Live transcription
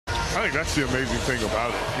I think that's the amazing thing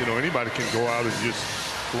about it. You know, anybody can go out and just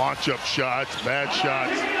launch up shots, bad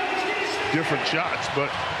shots, different shots, but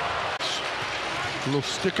a little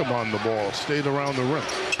stick 'em on the ball, stayed around the rim.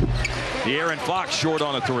 De'Aaron Fox short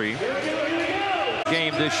on a three.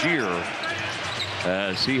 Game this year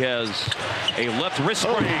as he has a left wrist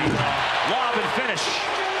spray. Lob and finish.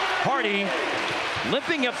 Hardy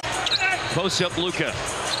limping up. Posts up Luka.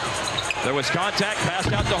 There was contact,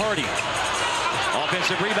 passed out to Hardy.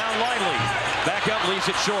 Offensive rebound, Lively. Back up, leaves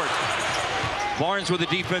it short. Barnes with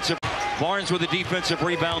a defensive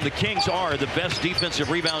rebound. The Kings are the best defensive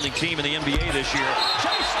rebounding team in the NBA this year.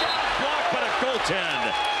 Chase down, block, but a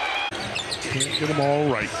goaltend. Can't get them all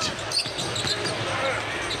right.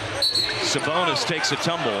 Sabonis takes a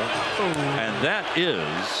tumble, and that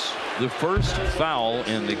is the first foul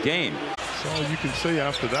in the game. That's all you can say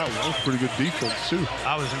after that one. That was pretty good defense, too.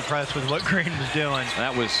 I was impressed with what Green was doing.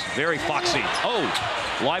 That was very foxy. Oh,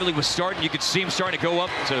 Lively was starting. You could see him starting to go up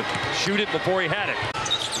to shoot it before he had it.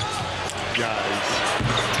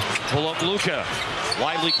 Guys. Pull up Luka.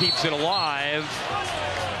 Lively keeps it alive.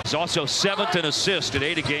 He's also 7th in assists at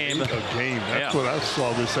 8 a game. That's what I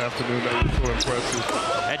saw this afternoon. That was so impressive.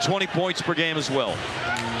 At 20 points per game as well.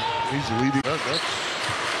 He's leading.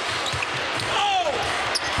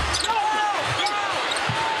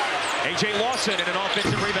 A.J. Lawson in an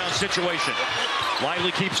offensive rebound situation.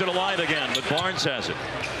 Lively keeps it alive again, but Barnes has it.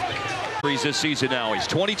 He's this season now. He's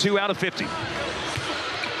 22 out of 50.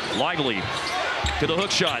 Lively to the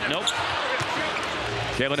hook shot. Nope.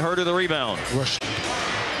 Kevin Huerter the rebound.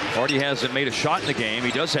 Hardy hasn't made a shot in the game.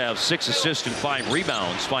 He does have 6 assists and 5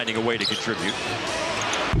 rebounds, finding a way to contribute.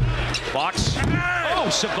 Fox. Oh,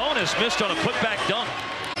 Sabonis missed on a putback dunk.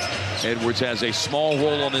 Edwards has a small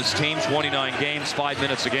role on this team, 29 games, 5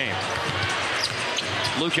 minutes a game.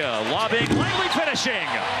 Luka lobbing, Lively finishing.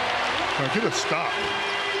 Get a stop.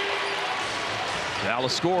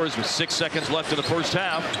 Dallas scores with 6 seconds left in the first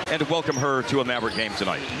half, and to welcome her to a Maverick game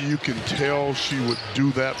tonight. You can tell she would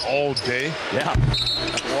do that all day. Yeah.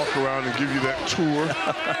 Walk around and give you that tour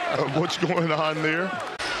of what's going on there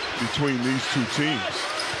between these two teams.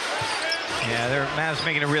 Yeah, they're Mavs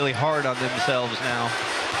making it really hard on themselves now.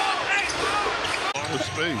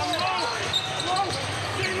 Space.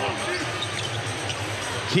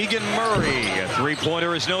 Keegan Murray, a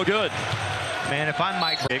three-pointer is no good. Man, if I'm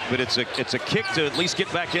Mike, but it's a kick to at least get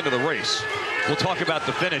back into the race. We'll talk about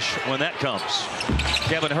the finish when that comes.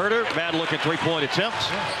 Kevin Huerter, bad-looking three-point attempt.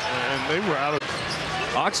 And they were out of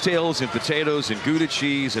oxtails and potatoes and Gouda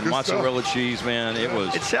cheese and good mozzarella stuff. cheese, man. It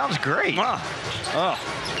was. It sounds great.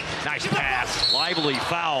 Nice pass. Lively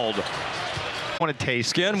fouled. Want to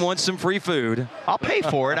taste. Skin wants some free food. I'll pay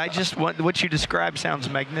for it. I just want what you described sounds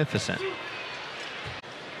magnificent.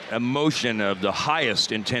 Emotion of the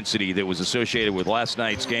highest intensity that was associated with last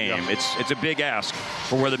night's game. Yeah. It's a big ask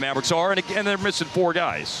for where the Mavericks are, and they're missing 4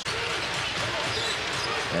 guys.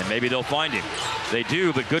 And maybe they'll find him. They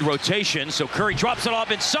do, but good rotation. So Curry drops it off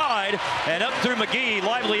inside and up through McGee.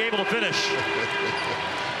 Lively able to finish.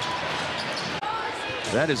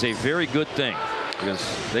 That is a very good thing, because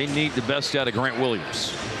they need the best out of Grant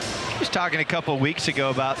Williams. I was talking a couple of weeks ago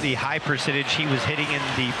about the high percentage he was hitting in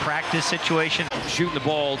the practice situation. Shooting the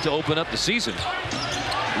ball to open up the season.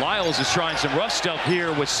 Lyles is trying some rough stuff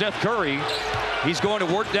here with Seth Curry. He's going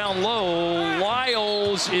to work down low.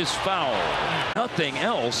 Lyles is fouled. Nothing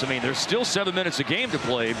else. I mean, there's still 7 minutes of game to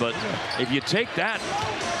play, but if you take that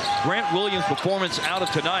Grant Williams performance out of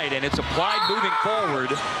tonight and it's applied moving forward,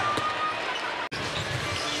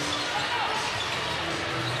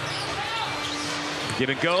 give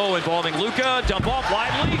and go involving Luka. Dump off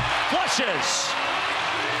Lively. Flushes.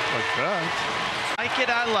 like that. Like it,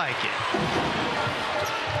 I like it.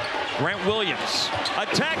 Grant Williams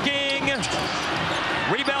attacking.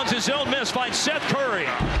 Rebounds his own miss. Finds Seth Curry.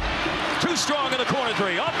 Too strong in the corner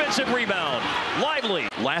three. Offensive rebound. Lively.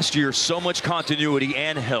 Last year, so much continuity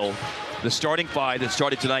and health. The starting 5 that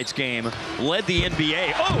started tonight's game led the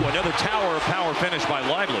NBA. Oh, another tower of power finish by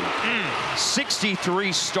Lively.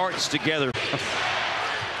 63 starts together.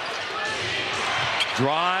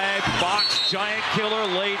 Drive, box, giant killer,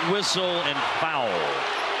 late whistle, and foul.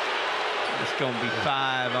 It's going to be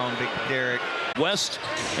 5 on Big Dereck. West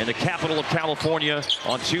in the capital of California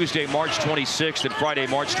on Tuesday, March 26th and Friday,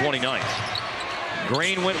 March 29th.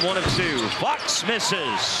 Green went 1 of 2. Fox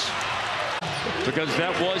misses. Because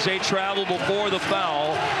that was a travel before the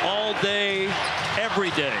foul all day, every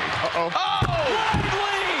day. Uh-oh. Oh!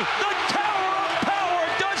 Lively! The tower of power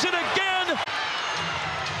does it again!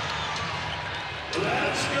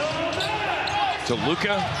 To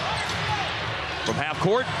Luka from half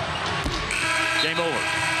court. Game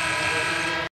over.